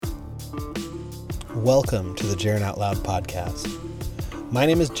Welcome to the Jaren Out Loud podcast. My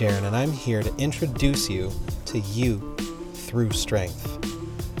name is Jaren, and I'm here to introduce you to you through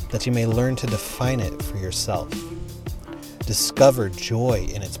strength, that you may learn to define it for yourself, discover joy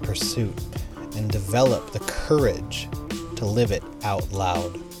in its pursuit, and develop the courage to live it out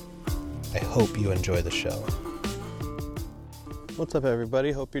loud. I hope you enjoy the show. What's up,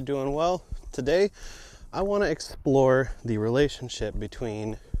 everybody? Hope you're doing well. Today, I want to explore the relationship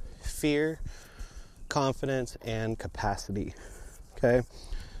between fear, confidence, and capacity. Okay,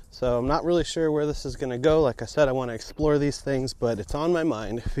 so I'm not really sure where this is going to go. Like I said, I want to explore these things, but it's on my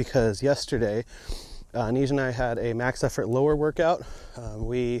mind because yesterday, Anisha and I had a max effort lower workout.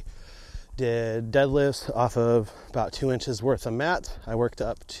 We did deadlifts off of about 2 inches worth of mat. I worked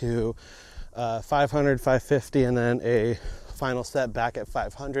up to 500, 550, and then a final set back at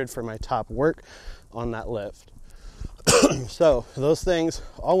 500 for my top work on that lift. So those things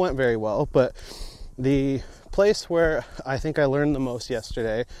all went very well, but the place where I think I learned the most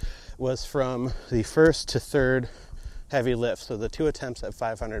yesterday was from the first to third heavy lift, so the 2 attempts at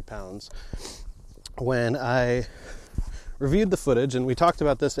 500 pounds. When I reviewed the footage, and we talked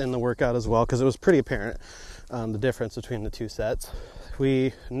about this in the workout as well, because it was pretty apparent, the difference between the two sets,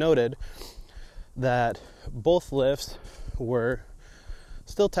 we noted that both lifts were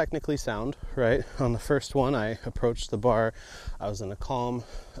still technically sound, right? On the first one, I approached the bar. I was in a calm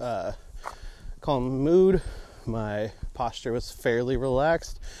mood. My posture was fairly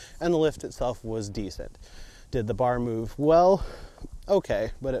relaxed, and the lift itself was decent. Did the bar move well?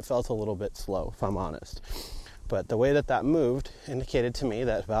 Okay, but it felt a little bit slow, if I'm honest. But the way that moved indicated to me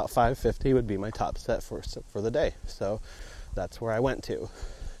that about 550 would be my top set for the day. So that's where I went to.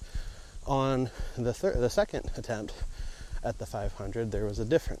 On the second attempt at the 500, there was a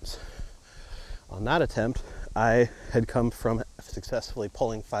difference. On that attempt, I had come from successfully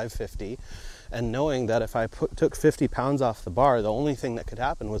pulling 550 and knowing that if I took 50 pounds off the bar, the only thing that could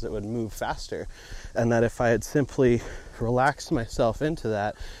happen was it would move faster, and that if I had simply relaxed myself into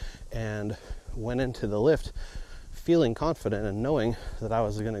that and went into the lift feeling confident and knowing that I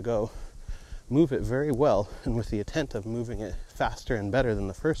was going to go move it very well and with the intent of moving it faster and better than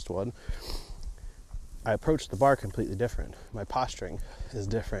the first one, I approached the bar completely different. My posturing is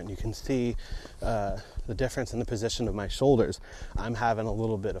different. You can see the difference in the position of my shoulders. I'm having a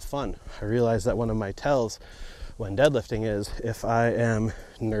little bit of fun. I realize that one of my tells when deadlifting is if I am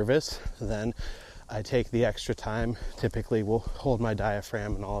nervous, then I take the extra time. Typically will hold my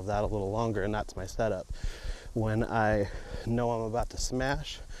diaphragm and all of that a little longer, and that's my setup. When I know I'm about to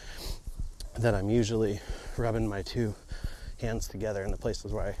smash, then I'm usually rubbing my two hands together in the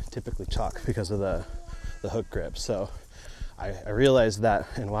places where I typically chalk because of the hook grip. So I realized that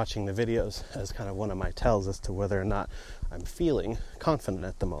in watching the videos as kind of one of my tells as to whether or not I'm feeling confident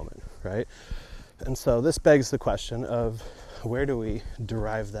at the moment, right? And so this begs the question of where do we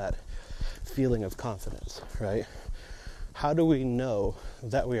derive that feeling of confidence, right? How do we know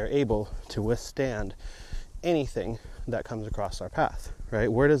that we are able to withstand anything that comes across our path,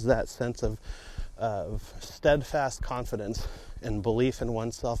 right? Where does that sense of steadfast confidence and belief in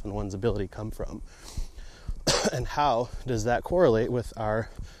oneself and one's ability come from? And how does that correlate with our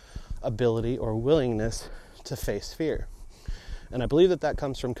ability or willingness to face fear? And I believe that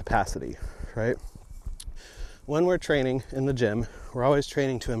comes from capacity, right? When we're training in the gym, we're always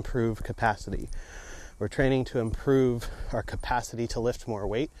training to improve capacity. We're training to improve our capacity to lift more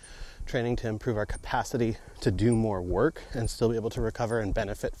weight, training to improve our capacity to do more work and still be able to recover and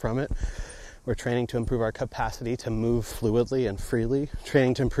benefit from it. We're training to improve our capacity to move fluidly and freely,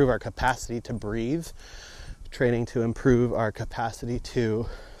 training to improve our capacity to breathe, training to improve our capacity to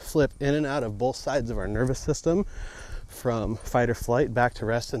flip in and out of both sides of our nervous system from fight or flight back to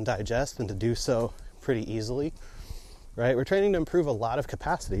rest and digest, and to do so pretty easily, right? We're training to improve a lot of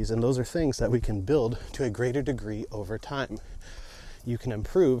capacities, and those are things that we can build to a greater degree over time. You can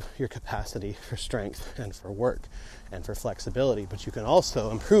improve your capacity for strength and for work and for flexibility, but you can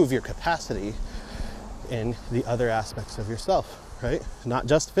also improve your capacity in the other aspects of yourself, right? Not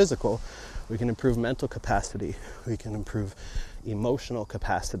just physical. We can improve mental capacity. We can improve emotional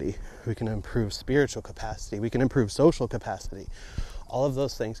capacity. We can improve spiritual capacity. We can improve social capacity. All of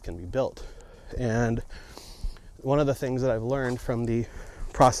those things can be built. And one of the things that I've learned from the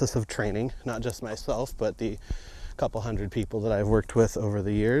process of training, not just myself, but the couple hundred people that I've worked with over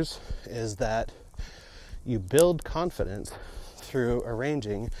the years, is that you build confidence through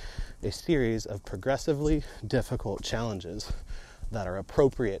arranging a series of progressively difficult challenges that are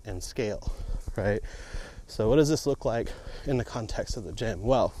appropriate in scale, right? So what does this look like in the context of the gym?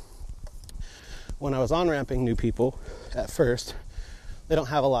 Well, when I was on-ramping new people at first, they don't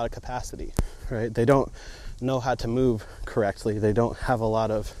have a lot of capacity, right? They don't know how to move correctly. They don't have a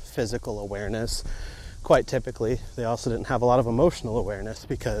lot of physical awareness. Quite typically, they also didn't have a lot of emotional awareness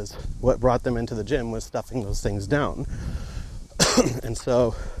because what brought them into the gym was stuffing those things down. And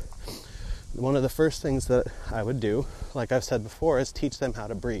so one of the first things that I would do, like I've said before, is teach them how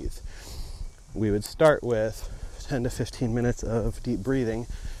to breathe. We would start with 10 to 15 minutes of deep breathing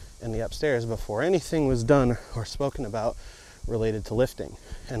in the upstairs before anything was done or spoken about related to lifting.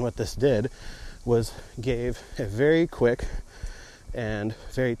 And what this did was gave a very quick and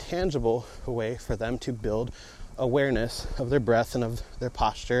very tangible way for them to build awareness of their breath and of their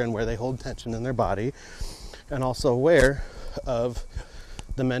posture and where they hold tension in their body, and also aware of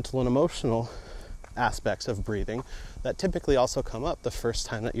the mental and emotional aspects of breathing that typically also come up the first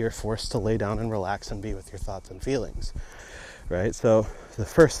time that you're forced to lay down and relax and be with your thoughts and feelings, right? So the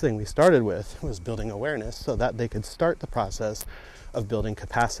first thing we started with was building awareness so that they could start the process of building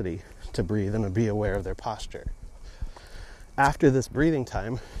capacity to breathe and to be aware of their posture. After this breathing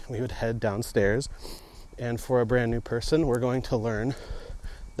time, we would head downstairs, and for a brand new person, we're going to learn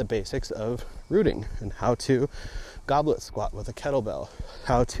the basics of rooting and how to goblet squat with a kettlebell,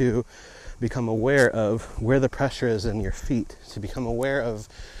 how to become aware of where the pressure is in your feet, to become aware of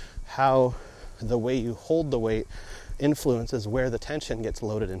how the way you hold the weight influences where the tension gets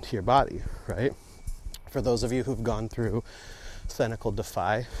loaded into your body, right? For those of you who've gone through Cenacle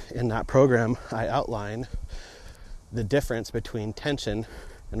Defy, in that program, I outline the difference between tension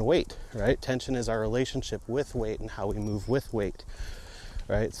and weight, right? Tension is our relationship with weight and how we move with weight,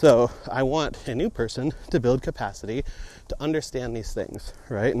 right? So I want a new person to build capacity to understand these things,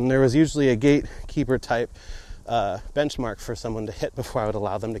 right? And there was usually a gatekeeper type benchmark for someone to hit before I would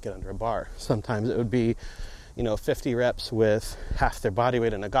allow them to get under a bar. Sometimes it would be 50 reps with half their body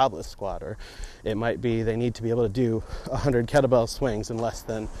weight in a goblet squat, or it might be they need to be able to do 100 kettlebell swings in less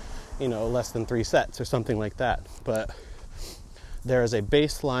than 3 sets or something like that. But there is a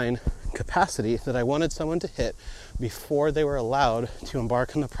baseline capacity that I wanted someone to hit before they were allowed to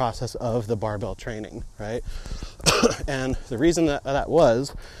embark on the process of the barbell training, right? And the reason that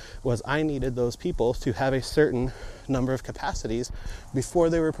was I needed those people to have a certain number of capacities before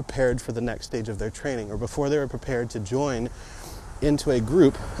they were prepared for the next stage of their training, or before they were prepared to join into a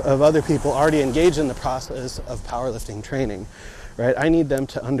group of other people already engaged in the process of powerlifting training, right? I need them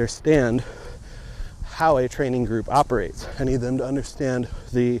to understand how a training group operates. I need them to understand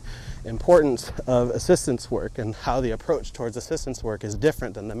the importance of assistance work and how the approach towards assistance work is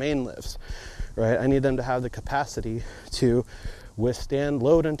different than the main lifts, right? I need them to have the capacity to withstand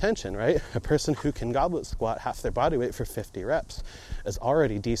load and tension, right? A person who can goblet squat half their body weight for 50 reps is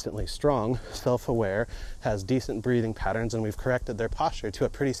already decently strong, self-aware, has decent breathing patterns, and we've corrected their posture to a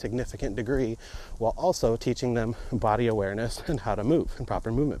pretty significant degree while also teaching them body awareness and how to move and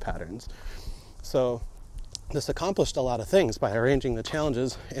proper movement patterns. So this accomplished a lot of things by arranging the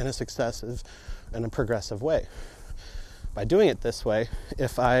challenges in a successive and a progressive way. By doing it this way,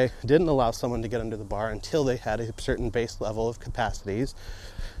 if I didn't allow someone to get under the bar until they had a certain base level of capacities,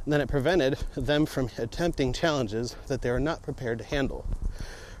 then it prevented them from attempting challenges that they were not prepared to handle,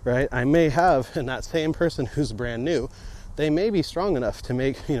 right? I may have, in that same person who's brand new, they may be strong enough to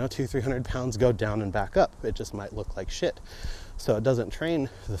make, 200-300 pounds go down and back up. It just might look like shit. So it doesn't train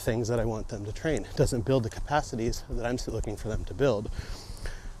the things that I want them to train. It doesn't build the capacities that I'm still looking for them to build.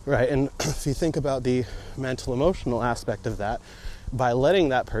 Right, and if you think about the mental emotional aspect of that, by letting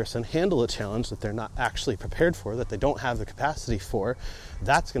that person handle a challenge that they're not actually prepared for, that they don't have the capacity for,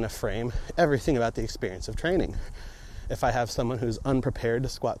 that's going to frame everything about the experience of training. If I have someone who's unprepared to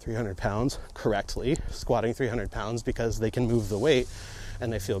squat 300 pounds correctly, squatting 300 pounds because they can move the weight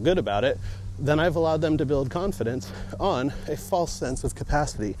and they feel good about it, then I've allowed them to build confidence on a false sense of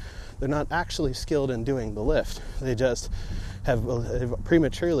capacity. They're not actually skilled in doing the lift. They just have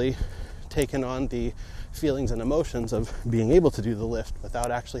prematurely taken on the feelings and emotions of being able to do the lift without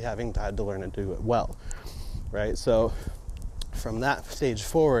actually having had to learn to do it well, right? So from that stage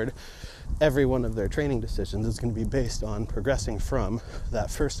forward, every one of their training decisions is going to be based on progressing from that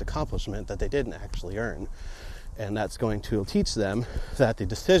first accomplishment that they didn't actually earn. And that's going to teach them that the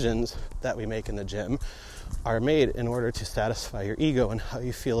decisions that we make in the gym are made in order to satisfy your ego and how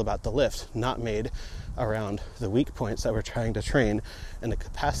you feel about the lift, not made around the weak points that we're trying to train and the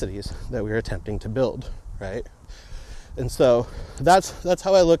capacities that we're attempting to build, right? And so that's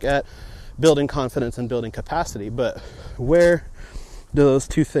how I look at building confidence and building capacity. But where do those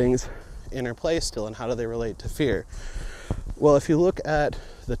two things interplay still, and how do they relate to fear? Well, if you look at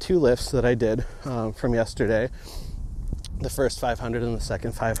the two lifts that I did from yesterday, the first 500 and the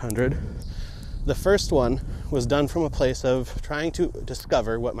second 500, The first one was done from a place of trying to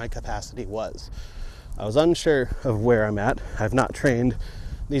discover what my capacity was. I was unsure of where I'm at. I've not trained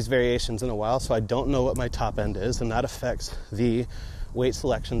these variations in a while, so I don't know what my top end is, and that affects the weight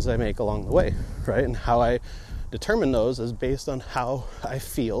selections I make along the way, right? And how I determine those is based on how I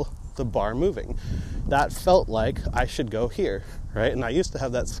feel the bar moving. That felt like I should go here, right? And I used to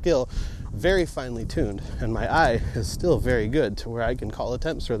have that skill very finely tuned, and my eye is still very good to where I can call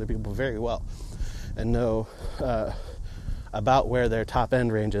attempts for other people very well and know about where their top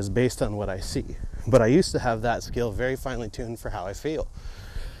end range is based on what I see. But I used to have that skill very finely tuned for how I feel.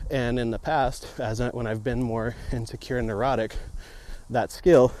 And in the past, when I've been more insecure and neurotic, that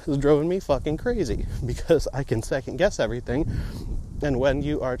skill has driven me fucking crazy because I can second guess everything. And when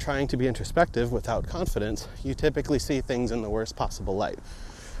you are trying to be introspective without confidence, you typically see things in the worst possible light,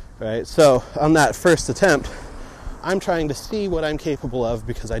 right? So on that first attempt, I'm trying to see what I'm capable of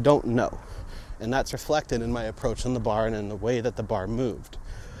because I don't know. And that's reflected in my approach on the bar and in the way that the bar moved.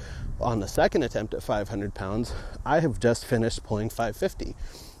 On the second attempt at 500 pounds, I have just finished pulling 550.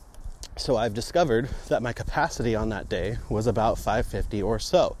 So I've discovered that my capacity on that day was about 550 or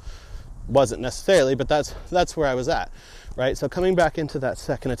so. Wasn't necessarily, but that's where I was at, right? So coming back into that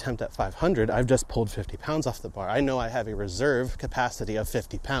second attempt at 500, I've just pulled 50 pounds off the bar. I know I have a reserve capacity of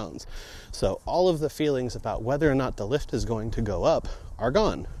 50 pounds. So all of the feelings about whether or not the lift is going to go up are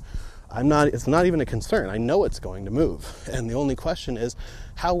gone. It's not even a concern. I know it's going to move. And the only question is,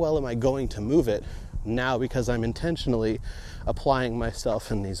 how well am I going to move it now, because I'm intentionally applying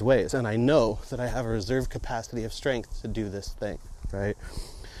myself in these ways. And I know that I have a reserve capacity of strength to do this thing, right?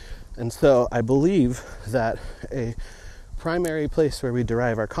 And so I believe that a primary place where we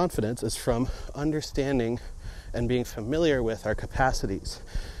derive our confidence is from understanding and being familiar with our capacities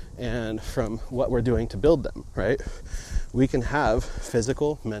and from what we're doing to build them, right? We can have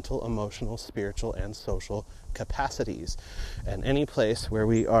physical, mental, emotional, spiritual, and social capacities. And any place where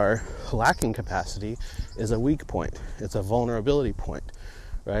we are lacking capacity is a weak point. It's a vulnerability point,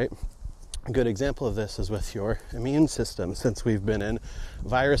 right? A good example of this is with your immune system, since we've been in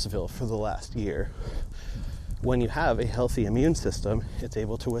Virusville for the last year. When you have a healthy immune system, it's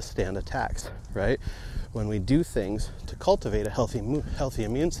able to withstand attacks, right? When we do things to cultivate a healthy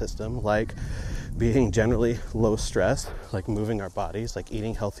immune system, like being generally low stress, like moving our bodies, like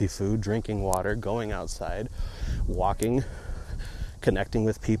eating healthy food, drinking water, going outside, walking, connecting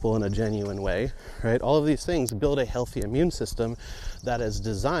with people in a genuine way, right? All of these things build a healthy immune system that is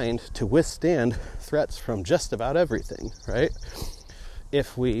designed to withstand threats from just about everything, right?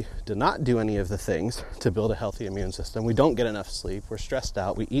 If we do not do any of the things to build a healthy immune system, we don't get enough sleep, we're stressed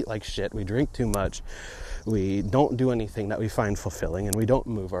out, we eat like shit, we drink too much, we don't do anything that we find fulfilling, and we don't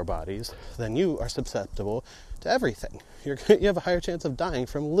move our bodies, then you are susceptible to everything. You have a higher chance of dying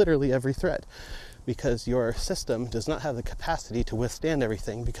from literally every threat because your system does not have the capacity to withstand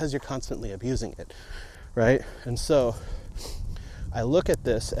everything because you're constantly abusing it, right? And so I look at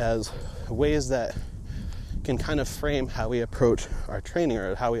this as ways that can kind of frame how we approach our training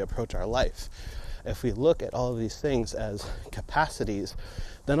or how we approach our life. If we look at all of these things as capacities,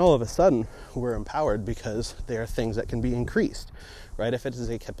 then all of a sudden we're empowered because they are things that can be increased, right? If it is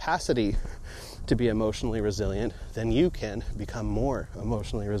a capacity to be emotionally resilient, then you can become more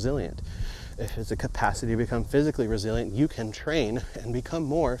emotionally resilient. If it's a capacity to become physically resilient, you can train and become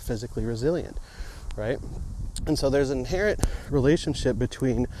more physically resilient, right? And so there's an inherent relationship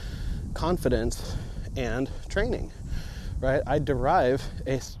between confidence and training, right? I derive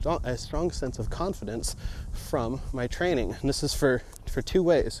a strong sense of confidence from my training. And this is for two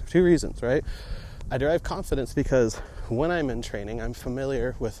reasons, right? I derive confidence because when I'm in training, I'm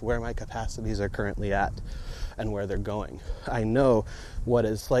familiar with where my capacities are currently at and where they're going. I know what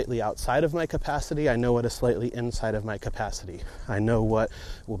is slightly outside of my capacity. I know what is slightly inside of my capacity. I know what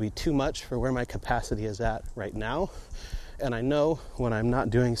will be too much for where my capacity is at right now. And I know when I'm not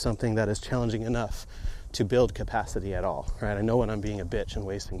doing something that is challenging enough to build capacity at all, right? I know when I'm being a bitch and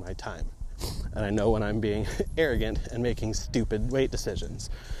wasting my time. And I know when I'm being arrogant and making stupid weight decisions.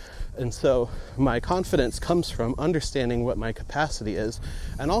 And so my confidence comes from understanding what my capacity is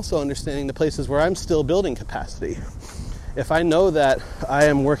and also understanding the places where I'm still building capacity. If I know that I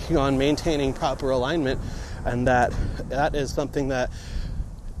am working on maintaining proper alignment and that is something that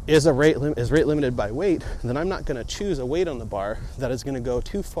is rate limited by weight, then I'm not going to choose a weight on the bar that is going to go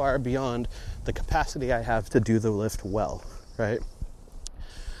too far beyond the capacity I have to do the lift well, right?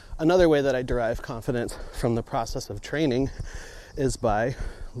 Another way that I derive confidence from the process of training is by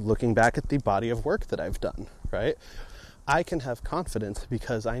looking back at the body of work that I've done, right? I can have confidence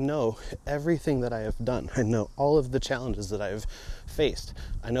because I know everything that I have done. I know all of the challenges that I've faced.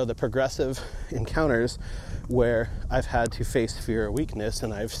 I know the progressive encounters where I've had to face fear or weakness,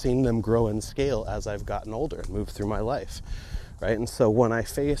 and I've seen them grow in scale as I've gotten older and moved through my life, right? And so when I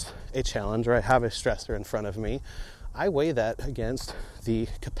face a challenge or I have a stressor in front of me, I weigh that against the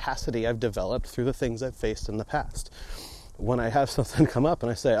capacity I've developed through the things I've faced in the past. When I have something come up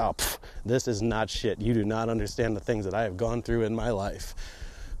and I say, this is not shit. You do not understand the things that I have gone through in my life.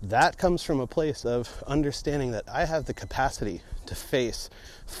 That comes from a place of understanding that I have the capacity to face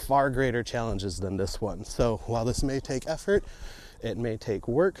far greater challenges than this one. So while this may take effort, it may take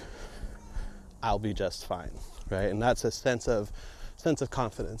work, I'll be just fine, right? And that's a sense of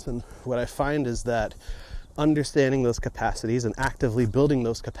confidence. And what I find is that understanding those capacities and actively building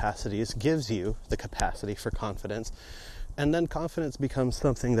those capacities gives you the capacity for confidence. And then confidence becomes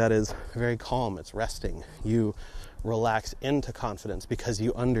something that is very calm. It's resting. You relax into confidence because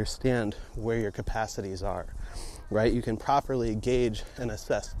you understand where your capacities are, right? You can properly gauge and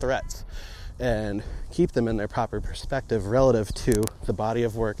assess threats and keep them in their proper perspective relative to the body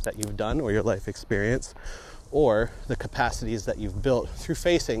of work that you've done or your life experience, or the capacities that you've built through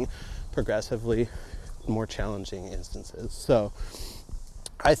facing progressively more challenging instances. So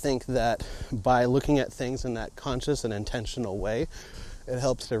I think that by looking at things in that conscious and intentional way, it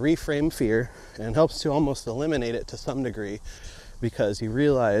helps to reframe fear and helps to almost eliminate it to some degree, because you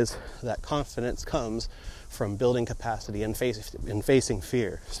realize that confidence comes from building capacity and facing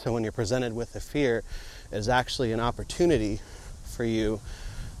fear. So when you're presented with a fear, it's actually an opportunity for you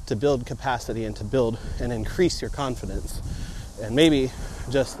to build capacity and to build and increase your confidence. And maybe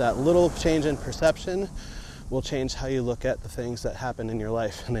just that little change in perception will change how you look at the things that happen in your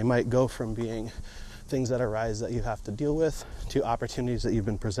life. And they might go from being things that arise that you have to deal with to opportunities that you've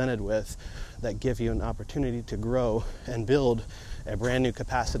been presented with that give you an opportunity to grow and build a brand new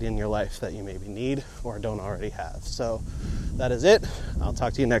capacity in your life that you maybe need or don't already have. So that is it. I'll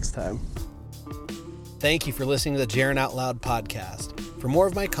talk to you next time. Thank you for listening to the Jaren Out Loud podcast. For more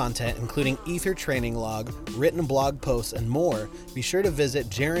of my content, including Ether training log, written blog posts, and more, be sure to visit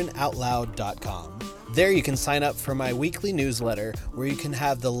JarenOutLoud.com. There you can sign up for my weekly newsletter where you can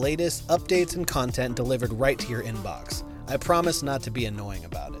have the latest updates and content delivered right to your inbox. I promise not to be annoying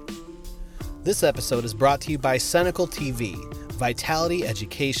about it. This episode is brought to you by Cenacle TV, Vitality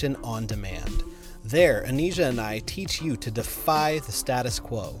Education on Demand. There, Anisha and I teach you to defy the status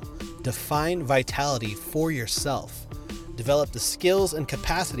quo. Define vitality for yourself. Develop the skills and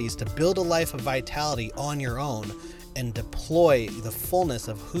capacities to build a life of vitality on your own and deploy the fullness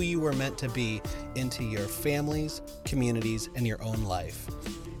of who you were meant to be into your families, communities, and your own life.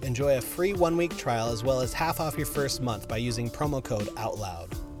 Enjoy a free 1-week trial as well as half off your first month by using promo code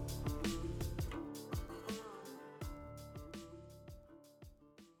OUTLOUD.